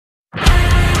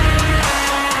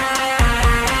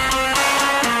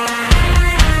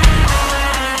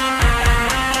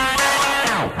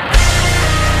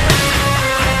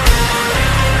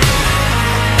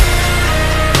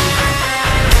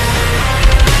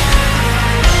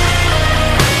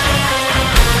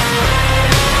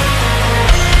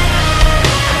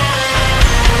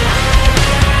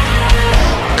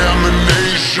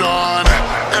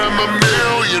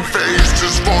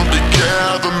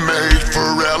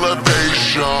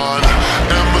nation.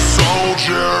 I'm a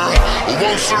soldier,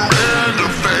 won't surrender.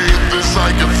 Faith is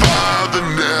like a fire that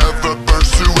never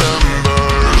burns to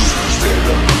embers.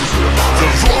 The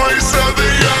voice of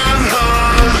the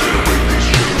unheard.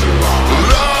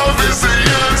 Love is the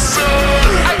answer.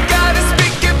 I gotta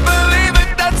speak it, believe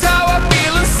it, that's how I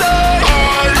feel inside.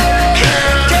 I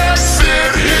can't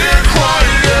sit here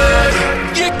quiet.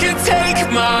 You can take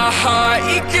my heart,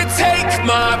 you can take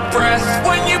my breath.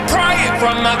 When you pry it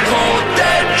from my cold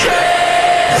dead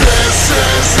chest. This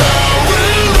is how we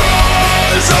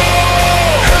rise.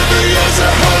 Oh, heavy as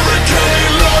a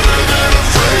hurricane, louder than a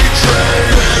freight train.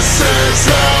 This is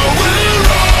how we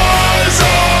rise.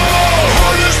 Oh,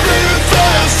 heart is beating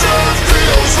faster,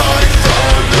 feels like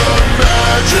thunder,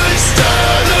 magic,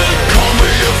 static. Call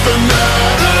me a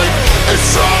fanatic.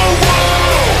 It's our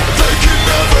world, they can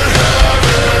never have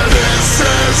it. This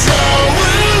is how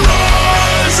we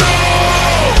rise.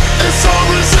 Oh, it's our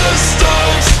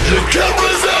resistance. You can't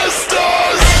resist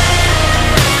us.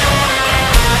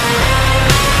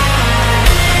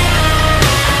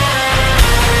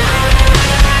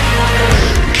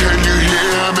 Can you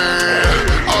hear me?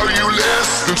 Are you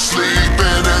listening?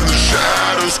 Sleeping in the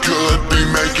shadows could be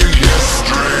making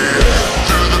history.